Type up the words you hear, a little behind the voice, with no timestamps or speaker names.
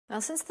Now,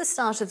 since the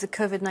start of the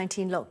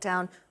COVID-19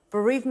 lockdown,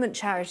 bereavement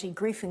charity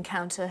Grief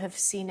Encounter have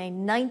seen a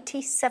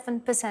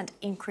 97%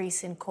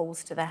 increase in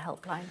calls to their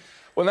helpline.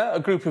 Well, now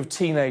a group of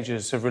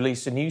teenagers have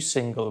released a new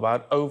single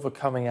about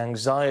overcoming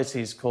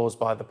anxieties caused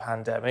by the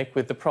pandemic,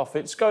 with the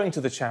profits going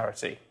to the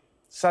charity.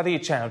 Sadia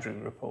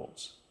Chowdhury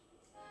reports.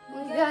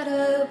 We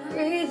gotta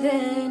breathe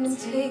in and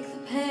take the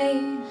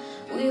pain.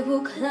 We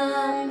will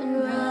climb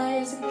and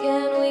rise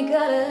again. We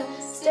gotta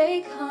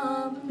stay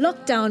calm.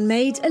 Lockdown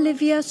made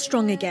Olivia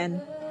strong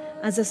again.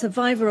 As a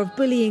survivor of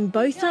bullying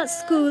both at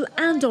school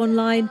and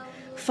online,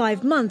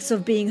 5 months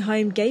of being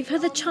home gave her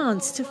the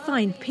chance to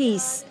find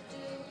peace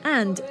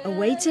and a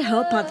way to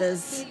help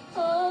others.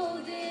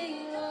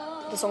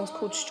 The song's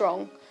called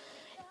Strong.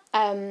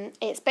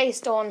 It's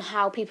based on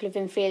how people have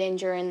been feeling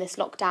during this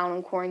lockdown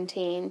and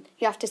quarantine.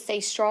 You have to stay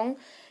strong,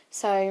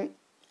 so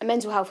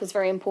mental health was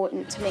very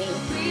important to me.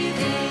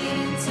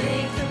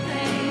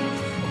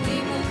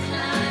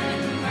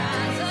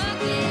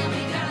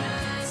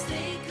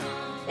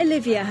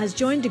 Olivia has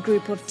joined a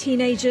group of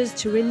teenagers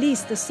to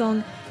release the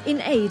song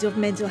in aid of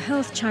mental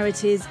health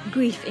charities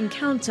Grief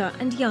Encounter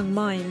and Young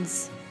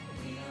Minds.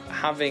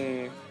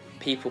 Having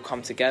people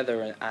come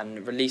together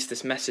and release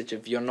this message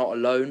of you're not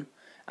alone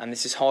and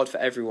this is hard for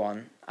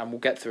everyone and we'll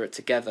get through it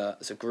together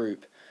as a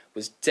group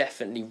was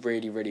definitely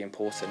really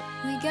important.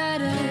 We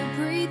gotta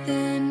breathe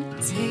in,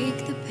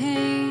 take the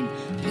pain.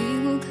 We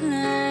will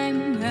climb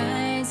and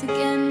rise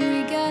again.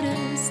 We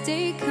gotta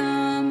stay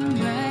calm and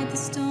ride the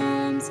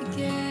storm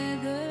together.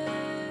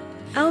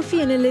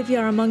 Alfie and Olivia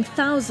are among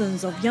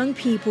thousands of young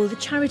people the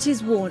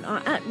charities warn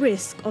are at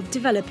risk of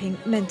developing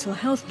mental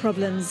health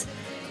problems.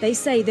 They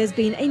say there's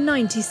been a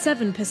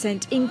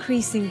 97%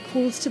 increase in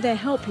calls to their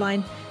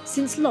helpline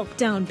since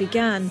lockdown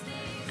began,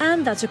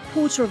 and that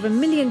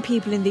 250,000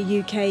 people in the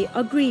UK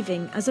are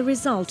grieving as a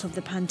result of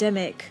the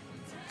pandemic.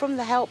 From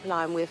the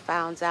helpline, we've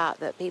found out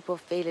that people are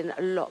feeling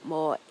a lot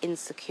more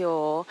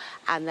insecure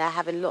and they're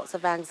having lots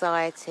of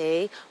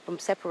anxiety from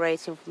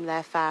separating from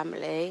their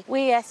family.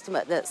 We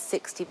estimate that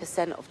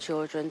 60% of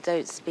children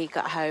don't speak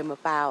at home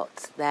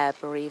about their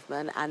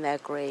bereavement and their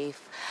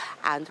grief,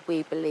 and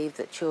we believe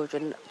that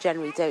children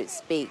generally don't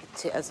speak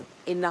to us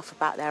enough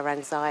about their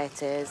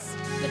anxieties.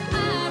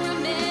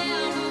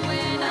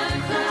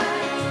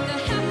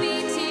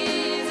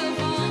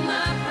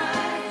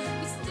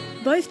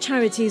 Both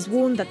charities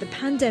warn that the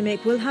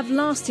pandemic will have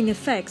lasting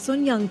effects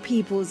on young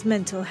people's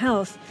mental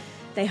health.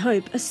 They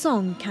hope a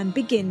song can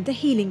begin the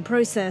healing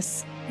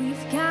process.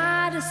 We've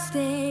gotta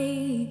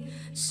stay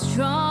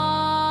strong.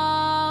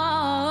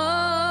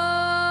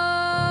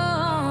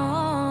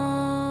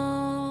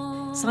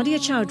 Sadia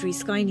Chowdhury,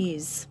 Sky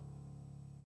News.